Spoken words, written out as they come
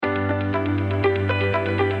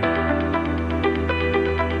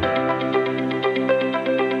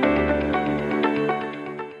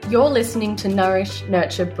You're listening to Nourish,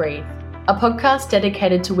 Nurture, Breathe, a podcast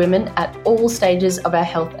dedicated to women at all stages of our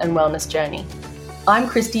health and wellness journey. I'm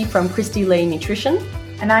Christy from Christy Lee Nutrition.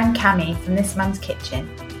 And I'm Cami from This Mum's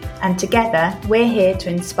Kitchen. And together, we're here to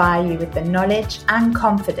inspire you with the knowledge and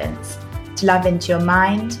confidence to love into your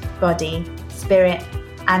mind, body, spirit,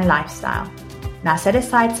 and lifestyle. Now set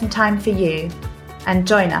aside some time for you and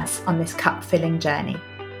join us on this cup-filling journey.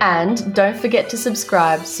 And don't forget to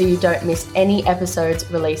subscribe so you don't miss any episodes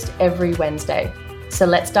released every Wednesday. So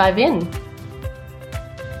let's dive in.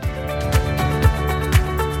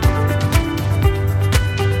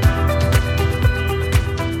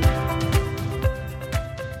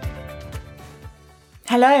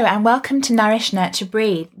 Hello and welcome to Nourish, Nurture,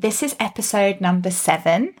 Breathe. This is episode number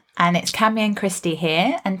 7 and it's Cami and Christy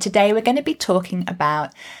here, and today we're going to be talking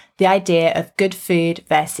about the idea of good food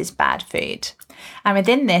versus bad food. And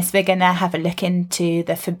within this, we're going to have a look into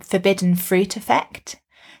the forbidden fruit effect,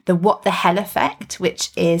 the what the hell effect,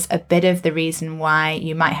 which is a bit of the reason why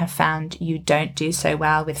you might have found you don't do so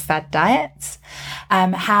well with fad diets,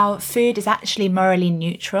 how food is actually morally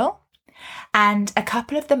neutral, and a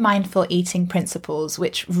couple of the mindful eating principles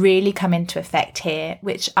which really come into effect here,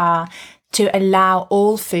 which are to allow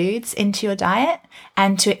all foods into your diet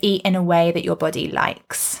and to eat in a way that your body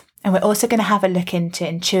likes. And we're also going to have a look into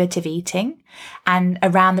intuitive eating and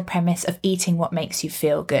around the premise of eating what makes you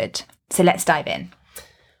feel good. So let's dive in.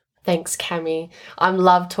 Thanks, Cami. I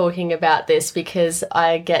love talking about this because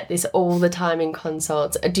I get this all the time in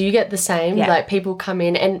consults. Do you get the same? Yeah. Like people come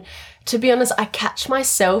in, and to be honest, I catch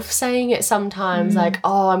myself saying it sometimes, like,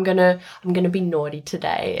 oh, I'm gonna be naughty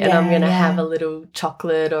today, and I'm gonna have a little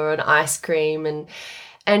chocolate or an ice cream,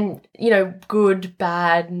 and you know, good,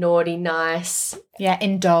 bad, naughty, nice. Yeah,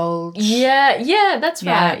 indulge. Yeah, that's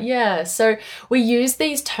right. Yeah. So we use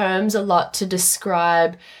these terms a lot to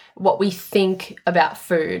describe what we think about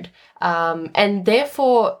food, and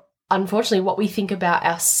therefore, unfortunately, what we think about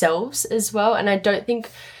ourselves as well. And I don't think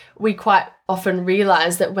we quite often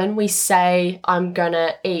realize that when we say, I'm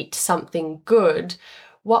gonna eat something good,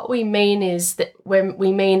 what we mean is that when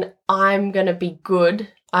we mean I'm gonna be good,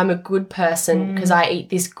 I'm a good person because I eat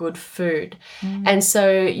this good food. And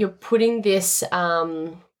so you're putting this,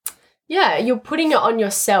 you're putting it on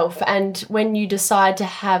yourself. And when you decide to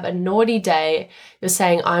have a naughty day, you're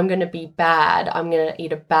saying, I'm going to be bad. I'm going to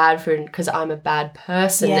eat a bad food because I'm a bad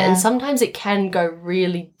person. Yeah. And sometimes it can go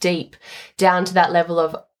really deep down to that level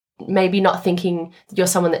of maybe not thinking you're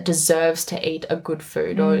someone that deserves to eat a good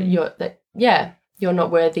food or you're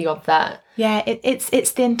not worthy of that. Yeah, it's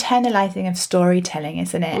the internalizing of storytelling,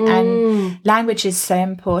 isn't it? And language is so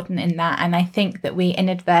important in that. And I think that we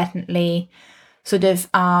inadvertently sort of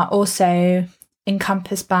are also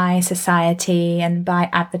encompassed by society and by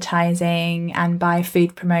advertising and by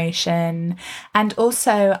food promotion, and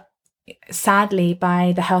also, sadly,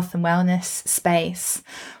 by the health and wellness space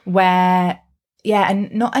where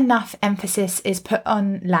and not enough emphasis is put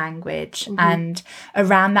on language and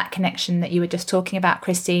around that connection that you were just talking about,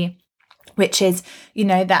 Christy, which is, you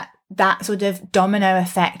know, that sort of domino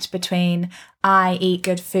effect between I eat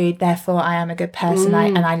good food, therefore I am a good person,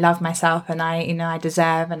 and I love myself, and I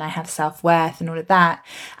deserve, and I have self-worth and all of that.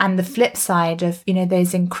 And the flip side of, you know,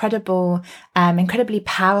 those incredibly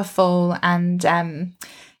powerful and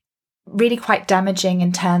really quite damaging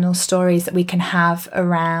internal stories that we can have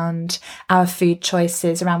around our food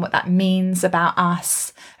choices, around what that means about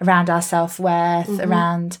us, around our self-worth,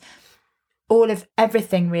 around all of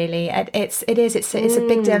everything, really. It's a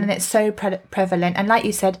big deal, and it's so prevalent. And like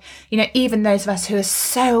you said, you know, even those of us who are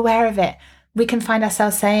so aware of it, we can find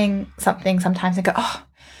ourselves saying something sometimes and go, oh,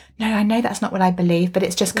 no, I know that's not what I believe, but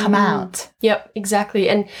it's just come out. Yep, exactly.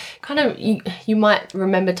 And kind of you might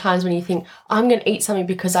remember times when you think, I'm going to eat something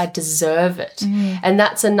because I deserve it. And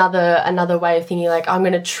that's another way of thinking, like, I'm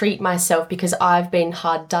going to treat myself because I've been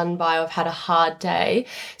hard done by, I've had a hard day,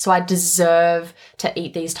 so I deserve to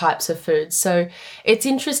eat these types of foods. So it's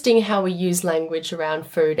interesting how we use language around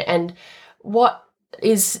food. And what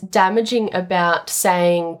is damaging about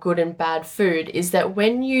saying good and bad food is that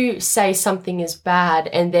when you say something is bad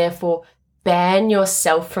and therefore ban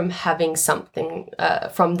yourself from having something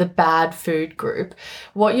from the bad food group,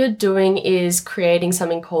 what you're doing is creating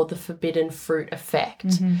something called the forbidden fruit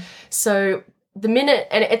effect. So the minute,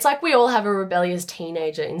 and it's like we all have a rebellious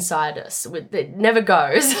teenager inside us that never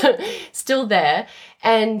goes, still there.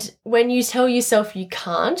 And when you tell yourself you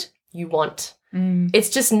can't, you want. It's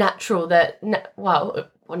just natural that, well,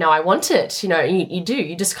 now I want it. You know, you do.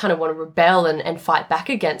 You just kind of want to rebel and fight back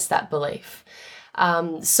against that belief.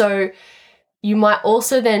 So you might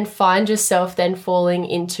also then find yourself then falling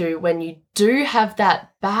into, when you do have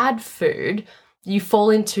that bad food, you fall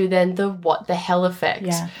into then the what the hell effect.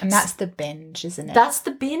 Yeah, and that's the binge, isn't it? That's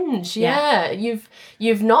the binge, yeah.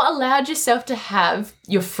 You've not allowed yourself to have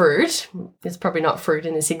your fruit. It's probably not fruit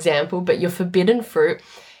in this example, but your forbidden fruit.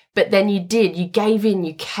 But then you gave in,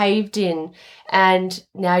 you caved in, and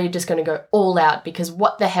now you're just going to go all out because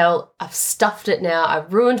what the hell, I've stuffed it now,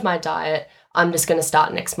 I've ruined my diet, I'm just going to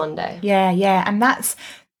start next Monday. Yeah, and that's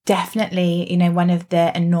definitely, one of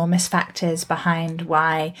the enormous factors behind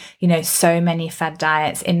why, so many fad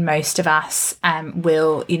diets in most of us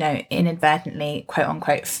will, inadvertently, quote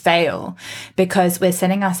unquote, fail, because we're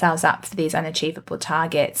setting ourselves up for these unachievable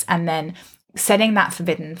targets and then setting that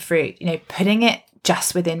forbidden fruit, putting it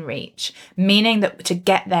just within reach, meaning that to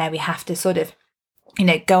get there, we have to sort of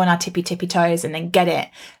go on our tippy toes and then get it,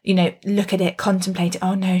 look at it, contemplate it.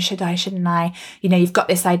 Oh no, shouldn't I? You've got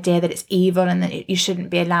this idea that it's evil and that you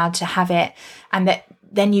shouldn't be allowed to have it. And that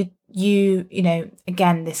then you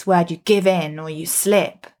again, this word, you give in or you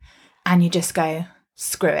slip and you just go,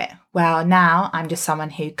 screw it. Well, now I'm just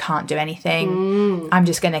someone who can't do anything. I'm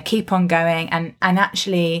just going to keep on going. And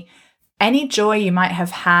actually any joy you might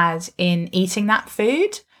have had in eating that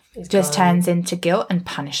food just turns into guilt and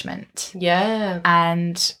punishment. Yeah.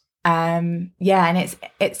 And and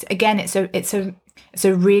it's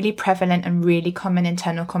a really prevalent and really common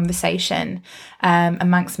internal conversation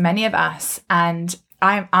amongst many of us. And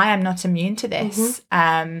I am not immune to this.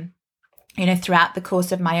 Throughout the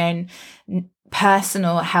course of my own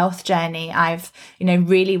personal health journey, I've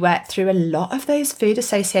really worked through a lot of those food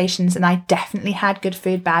associations, and I definitely had good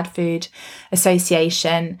food, bad food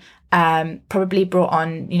association. Probably brought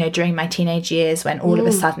on, during my teenage years when all of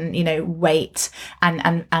a sudden, weight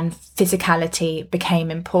and physicality became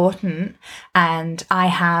important, and I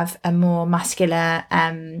have a more muscular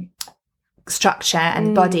structure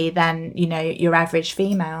and body than your average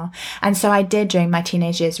female. And so I did during my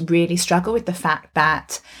teenage years really struggle with the fact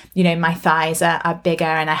that my thighs are bigger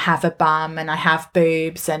and I have a bum and I have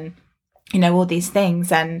boobs and all these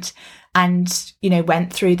things, and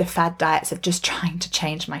went through the fad diets of just trying to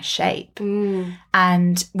change my shape.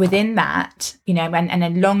 And within that, and a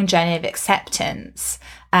long journey of acceptance,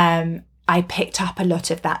 I picked up a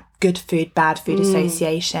lot of that good food, bad food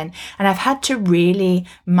association. And I've had to really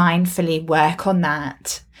mindfully work on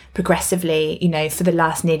that progressively, for the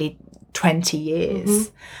last nearly 20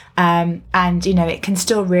 years. And it can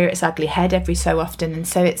still rear its ugly head every so often, and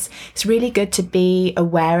so it's really good to be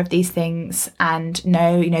aware of these things and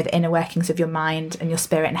know the inner workings of your mind and your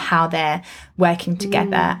spirit and how they're working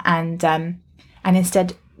together, and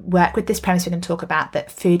instead work with this premise we're going to talk about,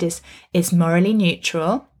 that food is morally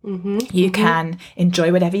neutral. You can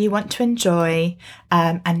enjoy whatever you want to enjoy,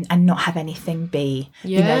 and not have anything be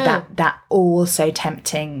that all so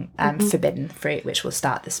tempting forbidden fruit, which will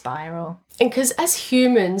start the spiral. And because as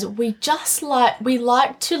humans, we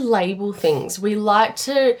like to label things. We like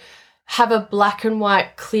to have a black and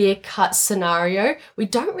white, clear cut scenario. We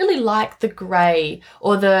don't really like the grey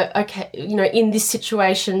or in this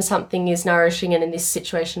situation something is nourishing and in this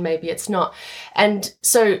situation maybe it's not. And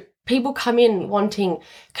so people come in wanting,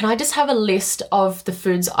 can I just have a list of the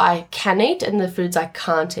foods I can eat and the foods I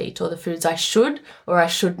can't eat, or the foods I should or I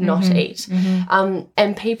should not eat?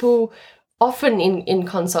 And people often in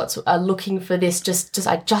consults are looking for this,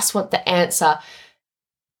 I just want the answer.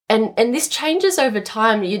 And this changes over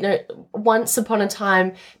time. Once upon a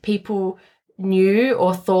time, people knew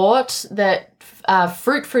or thought that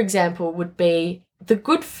fruit, for example, would be the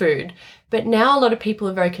good food. But now a lot of people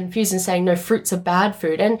are very confused and saying, no, fruit's a bad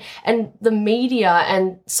food. And the media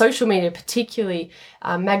and social media, particularly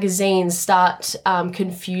magazines, start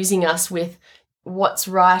confusing us with what's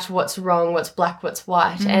right, what's wrong, what's black, what's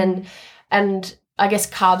white. And I guess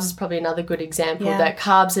carbs is probably another good example, that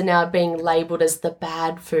carbs are now being labelled as the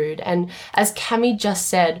bad food. And as Cami just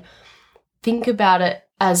said, think about it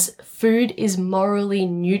as food is morally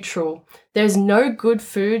neutral. There's no good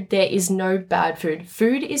food. There is no bad food.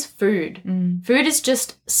 Food is food. Food is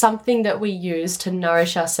just something that we use to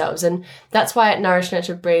nourish ourselves. And that's why at Nourish,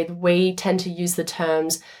 Nurture, Breathe, we tend to use the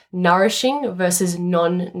terms nourishing versus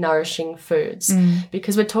non-nourishing foods,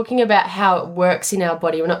 because we're talking about how it works in our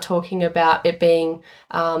body. We're not talking about it being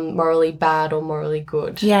morally bad or morally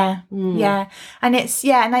good. And it's,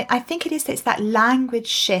 and I think it's that language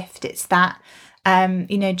shift. It's that,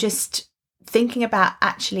 just thinking about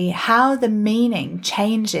actually how the meaning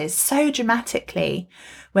changes so dramatically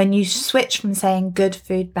when you switch from saying good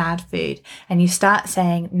food, bad food, and you start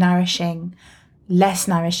saying nourishing, less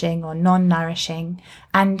nourishing, or non-nourishing.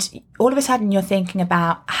 And all of a sudden you're thinking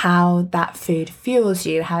about how that food fuels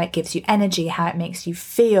you, how it gives you energy, how it makes you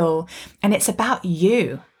feel. And it's about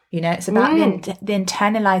you. It's about the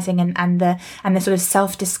internalizing and the sort of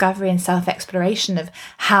self-discovery and self-exploration of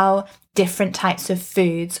how different types of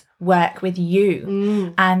foods work with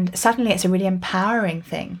you. And suddenly it's a really empowering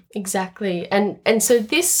thing. Exactly. And so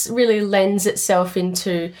this really lends itself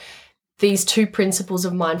into these 2 principles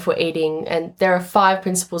of mindful eating. And there are 5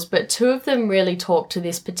 principles, but 2 of them really talk to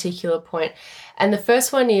this particular point. And the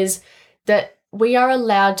first one is that we are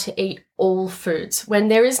allowed to eat all foods. When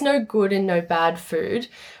there is no good and no bad food,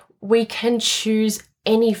 we can choose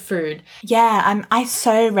any food. Yeah, I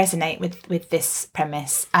so resonate with this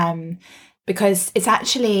premise because it's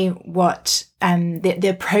actually what the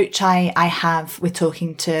approach I have with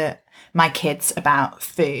talking to my kids about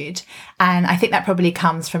food. And I think that probably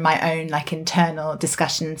comes from my own internal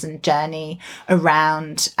discussions and journey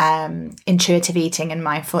around intuitive eating and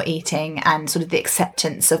mindful eating and sort of the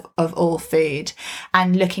acceptance of all food,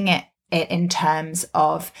 and looking at it in terms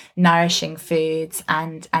of nourishing foods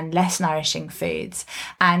and less nourishing foods.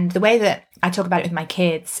 And the way that I talk about it with my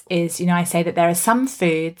kids is, I say that there are some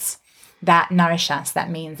foods that nourish us.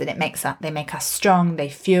 That means that they make us strong, they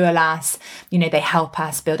fuel us, they help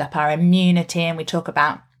us build up our immunity. And we talk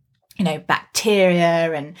about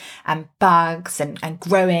bacteria and bugs and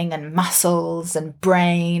growing and muscles and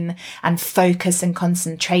brain and focus and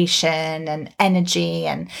concentration and energy.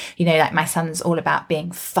 And, my son's all about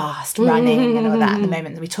being fast running and all that at the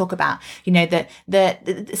moment. We talk about,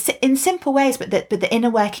 the in simple ways, but the inner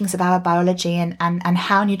workings of our biology and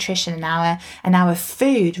how nutrition and our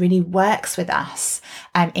food really works with us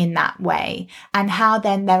in that way. And how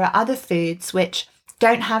then there are other foods which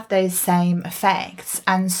don't have those same effects.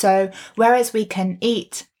 And so whereas we can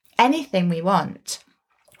eat anything we want,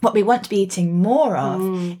 what we want to be eating more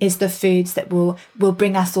of is the foods that will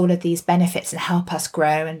bring us all of these benefits and help us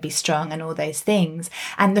grow and be strong and all those things.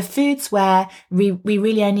 And the foods where we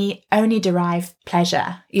really only derive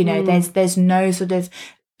pleasure, there's no sort of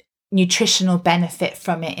nutritional benefit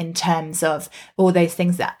from it in terms of all those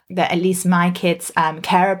things that at least my kids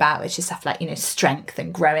care about, which is stuff like strength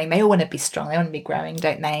and growing. They all want to be strong, they want to be growing,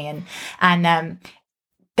 don't they? And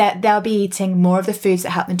that they'll be eating more of the foods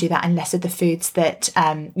that help them do that and less of the foods that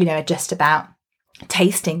are just about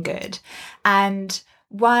tasting good. And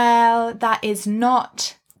while that is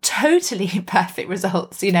not totally perfect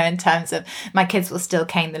results, in terms of my kids will still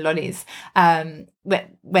cane the lollies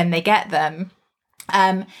when they get them,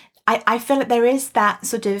 I feel like there is that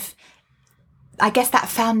sort of, I guess, that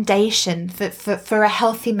foundation for a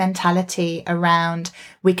healthy mentality around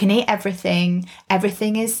we can eat everything.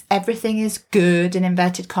 Everything is good, in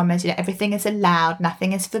inverted commas. Everything is allowed.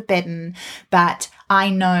 Nothing is forbidden. But I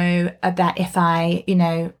know that if I,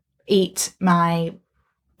 eat my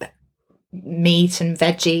meat and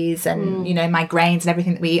veggies and my grains and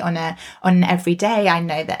everything that we eat on an everyday, I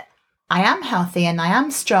know that I am healthy and I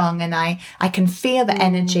am strong and I can feel the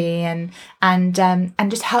energy and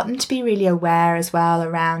just help them to be really aware as well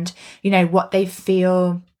around, what they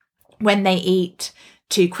feel when they eat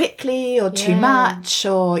too quickly or too much,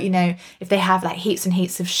 or, if they have heaps and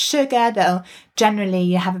heaps of sugar, they'll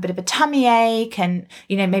generally have a bit of a tummy ache and,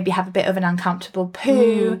 maybe have a bit of an uncomfortable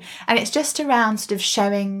poo. And it's just around sort of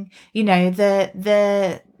showing,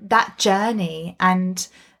 that journey and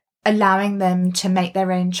allowing them to make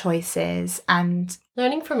their own choices and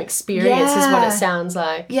learning from experience is what it sounds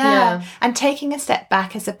like. Yeah. And taking a step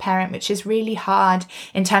back as a parent, which is really hard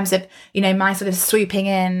in terms of, my sort of swooping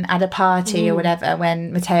in at a party or whatever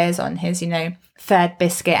when Matteo's on his, 3rd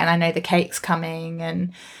biscuit and I know the cake's coming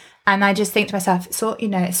and I just think to myself, it's all,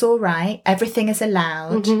 it's all right. Everything is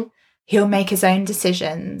allowed. He'll make his own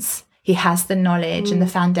decisions. He has the knowledge and the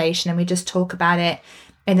foundation, and we just talk about it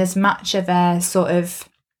in as much of a sort of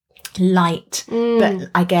light but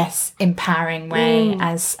I guess empowering way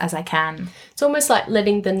as I can. It's almost like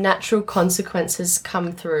letting the natural consequences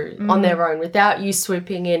come through on their own without you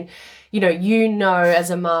swooping in. As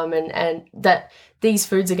a mum and that these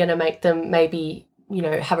foods are going to make them maybe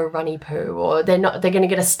have a runny poo, or they're going to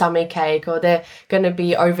get a stomach ache, or they're going to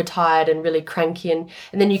be overtired and really cranky, and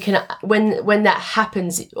then you can, when that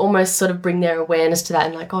happens, almost sort of bring their awareness to that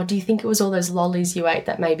and like, oh, do you think it was all those lollies you ate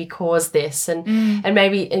that maybe caused this, and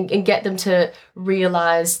maybe and get them to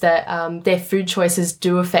realize that their food choices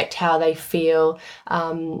do affect how they feel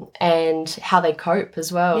and how they cope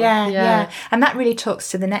as well. Yeah. And that really talks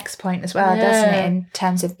to the next point as well, doesn't it, in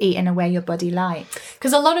terms of eating a way your body likes?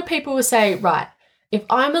 Because a lot of people will say, right, if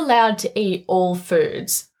I'm allowed to eat all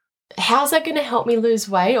foods, how's that going to help me lose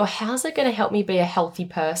weight, or how's that going to help me be a healthy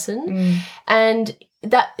person? And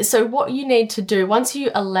so what you need to do, once you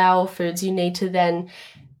allow foods, you need to then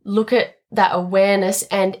look at that awareness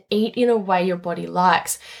and eat in a way your body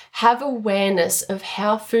likes. Have awareness of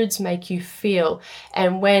how foods make you feel.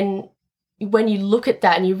 And when you look at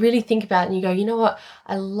that and you really think about it and you go, you know what,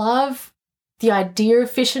 I love the idea of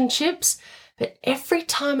fish and chips, but every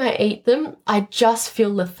time I eat them, I just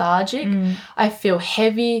feel lethargic. I feel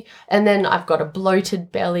heavy, and then I've got a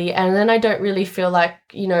bloated belly, and then I don't really feel like,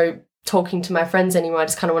 you know, talking to my friends anymore. I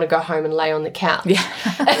just kind of want to go home and lay on the couch.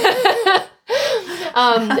 Yeah.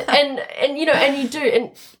 And you know, and you do,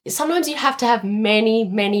 and sometimes you have to have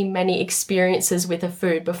many experiences with a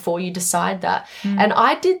food before you decide that. And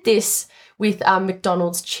I did this with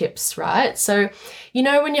McDonald's chips, right? So, you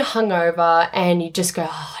know, when you're hungover and you just go,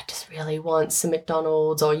 oh, I just really want some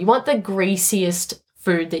McDonald's, or you want the greasiest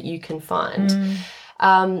food that you can find.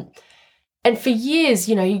 And for years,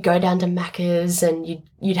 you know, you go down to Macca's and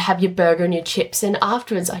you'd have your burger and your chips, and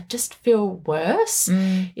afterwards I just feel worse.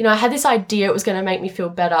 You know, I had this idea it was going to make me feel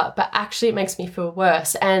better, but actually it makes me feel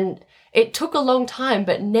worse. And it took a long time,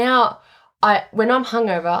 but now when I'm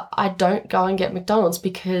hungover, I don't go and get McDonald's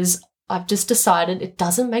because I've just decided it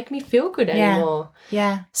doesn't make me feel good anymore.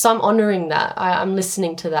 Yeah. So I'm honouring that. I'm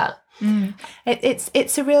listening to that.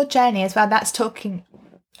 It's a real journey as well. That's talking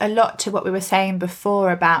a lot to what we were saying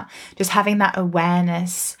before about just having that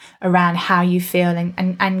awareness around how you feel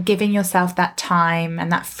and giving yourself that time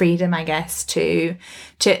and that freedom, I guess, to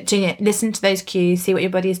listen to those cues, see what your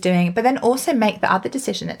body is doing, but then also make the other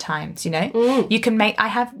decision at times, you know. You can make, I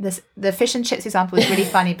have this, the fish and chips example is really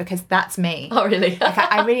funny because that's me. Oh, really? Like,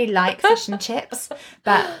 I really like fish and chips,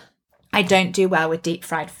 but I don't do well with deep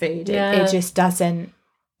fried food. It just doesn't.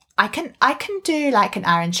 I can do like an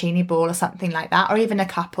arancini ball or something like that, or even a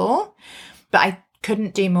couple, but I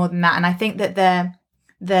couldn't do more than that. And I think that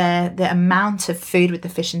the amount of food with the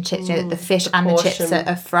fish and chips, you know, the fish and the chips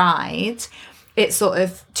are fried, it's sort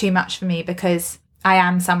of too much for me because I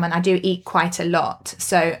am someone, I do eat quite a lot.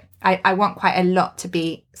 So I want quite a lot to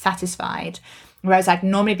be satisfied. Whereas I'd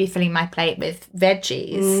normally be filling my plate with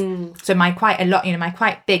veggies. So my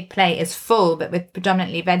quite big plate is full, but with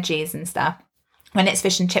predominantly veggies and stuff. When it's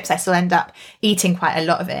fish and chips, I still end up eating quite a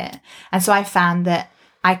lot of it. And so I found that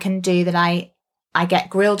I can do that. I get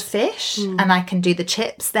grilled fish and I can do the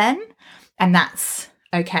chips then. And that's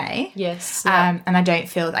okay. Yes. Yeah. And I don't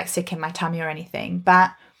feel like sick in my tummy or anything.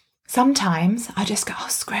 But sometimes I just go, oh,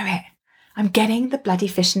 screw it. I'm getting the bloody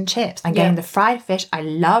fish and chips. I'm getting the fried fish. I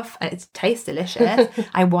love it. It tastes delicious.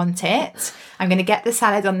 I want it. I'm going to get the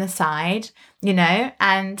salad on the side, you know,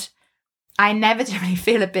 and I inevitably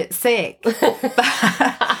feel a bit sick,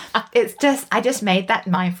 but it's just, I just made that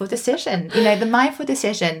mindful decision. You know, the mindful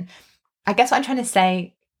decision, I guess what I'm trying to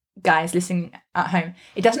say, guys listening at home,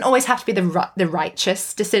 it doesn't always have to be the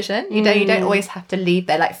righteous decision. You know, you don't always have to leave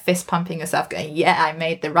there like fist pumping yourself going, yeah, I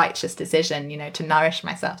made the righteous decision, you know, to nourish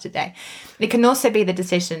myself today. It can also be the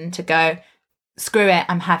decision to go, screw it,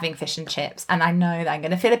 I'm having fish and chips. And I know that I'm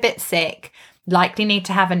going to feel a bit sick, likely need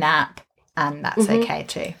to have a nap. And that's okay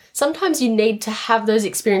too. Sometimes you need to have those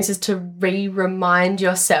experiences to remind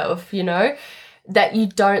yourself, you know, that you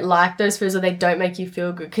don't like those foods or they don't make you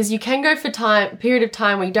feel good. Because you can go for period of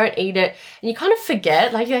time where you don't eat it and you kind of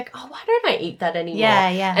forget, like you're like, oh, why don't I eat that anymore?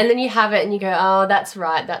 Yeah. And then you have it and you go, oh, that's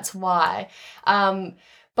right, that's why.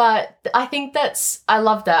 But I think I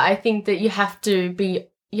love that. I think that you have to be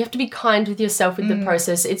kind with yourself with the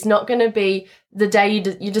process. It's not going to be the day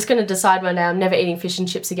you're just going to decide one day, I'm never eating fish and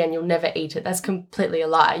chips again. You'll never eat it. That's completely a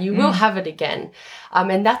lie. You will have it again.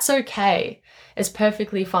 And that's okay. It's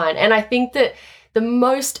perfectly fine. And I think that the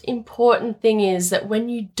most important thing is that when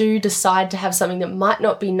you do decide to have something that might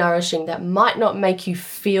not be nourishing, that might not make you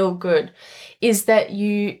feel good, is that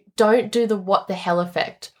you don't do the what the hell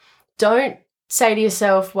effect. Don't say to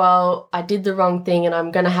yourself, well, I did the wrong thing and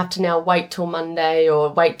I'm going to have to now wait till Monday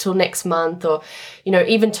or wait till next month or, you know,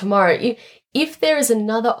 even tomorrow. If there is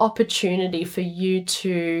another opportunity for you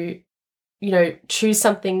to, you know, choose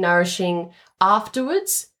something nourishing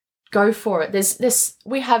afterwards, go for it.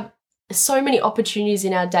 We have so many opportunities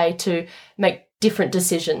in our day to make different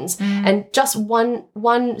decisions. And just one,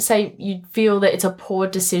 say you feel that it's a poor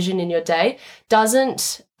decision in your day,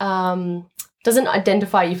 doesn't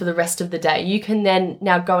identify you for the rest of the day. You can then,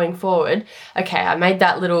 now going forward, okay, I made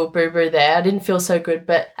that little boo-boo there. I didn't feel so good,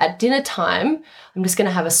 but at dinner time, I'm just going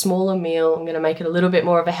to have a smaller meal. I'm going to make it a little bit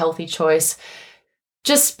more of a healthy choice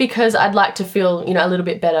just because I'd like to feel, you know, a little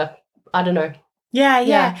bit better. I don't know.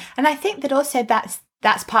 Yeah. And I think that also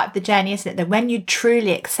that's part of the journey, isn't it? That when you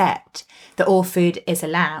truly accept that all food is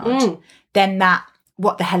allowed, then that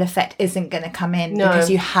what the hell effect isn't going to come in because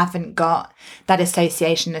you haven't got that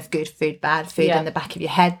association of good food, bad food in the back of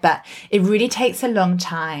your head. But it really takes a long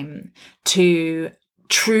time to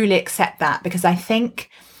truly accept that, because I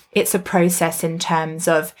think it's a process in terms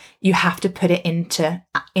of you have to put it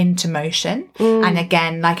into motion. And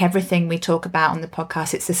again, like everything we talk about on the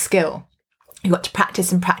podcast, it's a skill. You've got to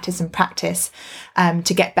practice and practice and practice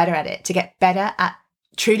to get better at it, to get better at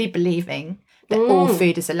truly believing that all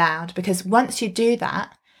food is allowed. Because once you do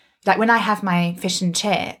that, like when I have my fish and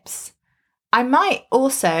chips, I might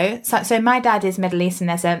also, so my dad is Middle Eastern.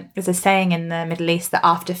 There's a saying in the Middle East that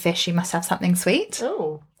after fish, you must have something sweet.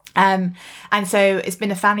 Oh. And so it's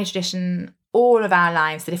been a family tradition all of our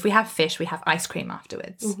lives that if we have fish, we have ice cream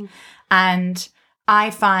afterwards. And I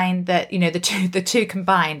find that, you know, the two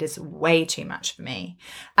combined is way too much for me.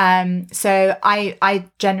 So I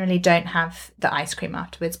generally don't have the ice cream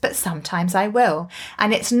afterwards, but sometimes I will.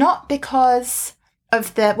 And it's not because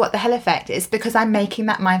of what the hell effect is, because I'm making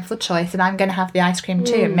that mindful choice and I'm going to have the ice cream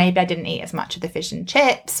too. And maybe I didn't eat as much of the fish and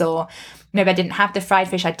chips, or maybe I didn't have the fried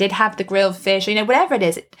fish. I did have the grilled fish, you know, whatever it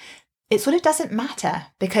is, it sort of doesn't matter,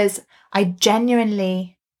 because I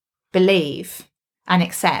genuinely believe and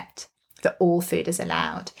accept that all food is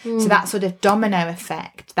allowed. So that sort of domino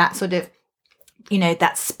effect, that sort of, you know,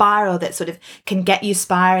 that spiral that sort of can get you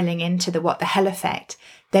spiraling into the what the hell effect.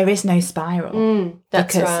 There is no spiral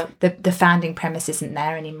that's because right. the founding premise isn't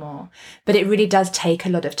there anymore. But it really does take a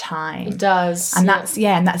lot of time. It does. And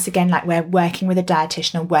that's again, like we're working with a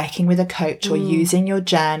dietitian or working with a coach or using your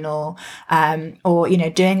journal, or, you know,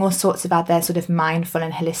 doing all sorts of other sort of mindful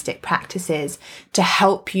and holistic practices to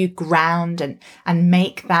help you ground and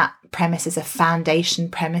make that premise as a foundation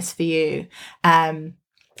premise for you.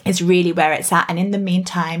 Is really where it's at. And in the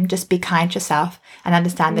meantime, just be kind to yourself and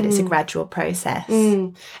understand that it's a gradual process.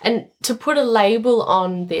 And to put a label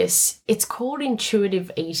on this, it's called intuitive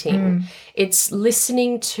eating. It's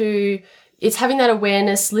having that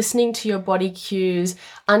awareness, listening to your body cues,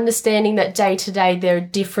 understanding that day to day there are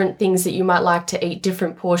different things that you might like to eat,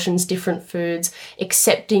 different portions, different foods,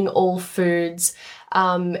 accepting all foods.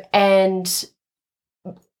 And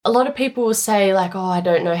a lot of people will say like, oh, I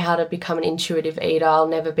don't know how to become an intuitive eater. I'll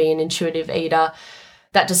never be an intuitive eater.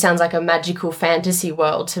 That just sounds like a magical fantasy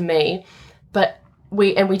world to me. But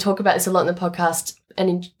we talk about this a lot in the podcast, and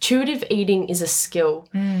intuitive eating is a skill.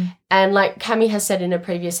 And like Cami has said in a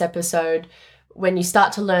previous episode, when you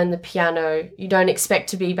start to learn the piano, you don't expect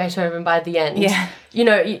to be Beethoven by the end. Yeah. You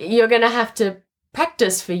know, you're going to have to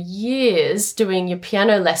practice for years doing your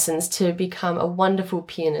piano lessons to become a wonderful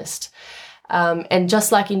pianist. And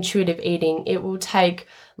just like intuitive eating, it will take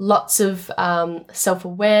lots of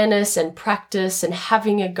self-awareness and practice and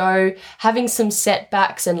having a go, having some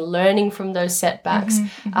setbacks and learning from those setbacks.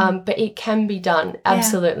 But it can be done.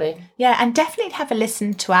 Absolutely. Yeah, and definitely have a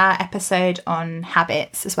listen to our episode on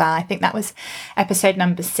habits as well. I think that was episode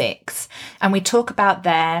number 6. And we talk about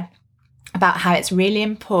how it's really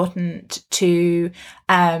important to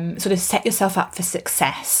sort of set yourself up for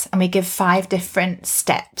success, and we give 5 different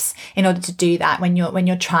steps in order to do that when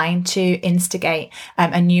you're trying to instigate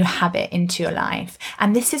a new habit into your life.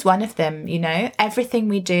 And this is one of them. You know, everything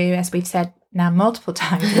we do, as we've said now multiple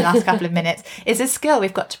times in the last couple of minutes, is a skill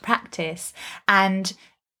we've got to practice, and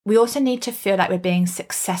we also need to feel like we're being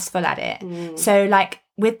successful at it. So like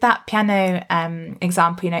with that piano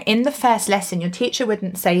example, you know, in the first lesson, your teacher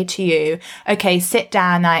wouldn't say to you, okay, sit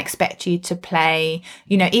down, I expect you to play,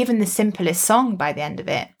 you know, even the simplest song by the end of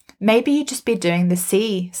it. Maybe you'd just be doing the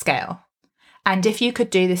C scale. And if you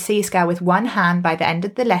could do the C scale with one hand by the end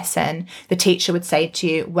of the lesson, the teacher would say to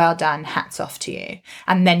you, well done, hats off to you.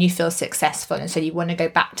 And then you feel successful. And so you want to go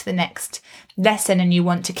back to the next lesson and you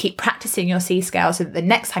want to keep practicing your C scale so that the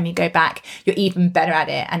next time you go back, you're even better at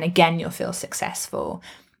it. And again, you'll feel successful.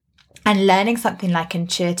 And learning something like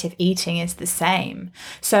intuitive eating is the same.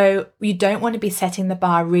 So you don't want to be setting the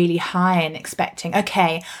bar really high and expecting,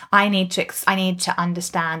 okay, I need to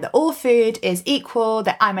understand that all food is equal,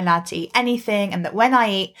 that I'm allowed to eat anything, and that when I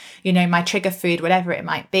eat, you know, my trigger food, whatever it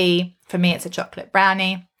might be, for me it's a chocolate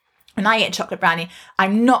brownie. When I eat a chocolate brownie,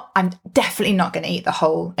 I'm definitely not going to eat the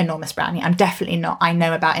whole enormous brownie. I'm definitely not. I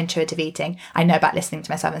know about intuitive eating. I know about listening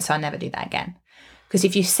to myself, and so I'll never do that again. Because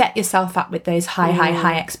if you set yourself up with those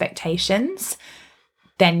high expectations,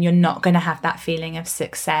 then you're not going to have that feeling of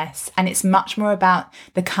success. And it's much more about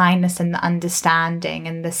the kindness and the understanding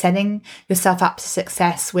and the setting yourself up to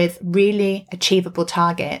success with really achievable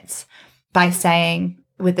targets by saying,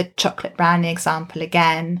 with the chocolate brownie example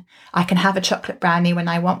again, I can have a chocolate brownie when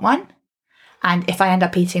I want one. And if I end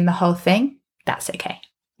up eating the whole thing, that's okay.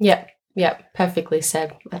 Yep. Perfectly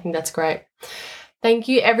said. I think that's great. Thank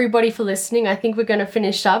you, everybody, for listening. I think we're going to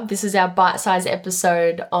finish up. This is our bite-sized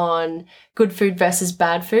episode on good food versus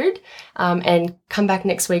bad food. And come back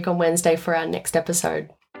next week on Wednesday for our next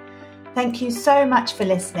episode. Thank you so much for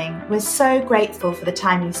listening. We're so grateful for the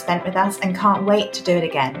time you've spent with us and can't wait to do it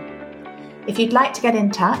again. If you'd like to get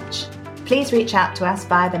in touch, please reach out to us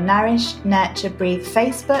via the Nourish, Nurture, Breathe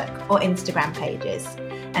Facebook or Instagram pages,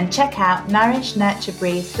 and check out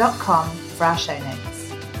nourishnurturebreathe.com for our show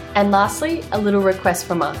notes. And lastly, a little request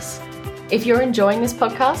from us. If you're enjoying this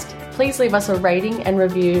podcast, please leave us a rating and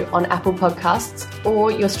review on Apple Podcasts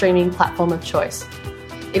or your streaming platform of choice.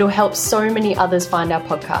 It'll help so many others find our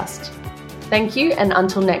podcast. Thank you, and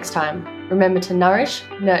until next time, remember to nourish,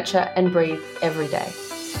 nurture, and breathe every day.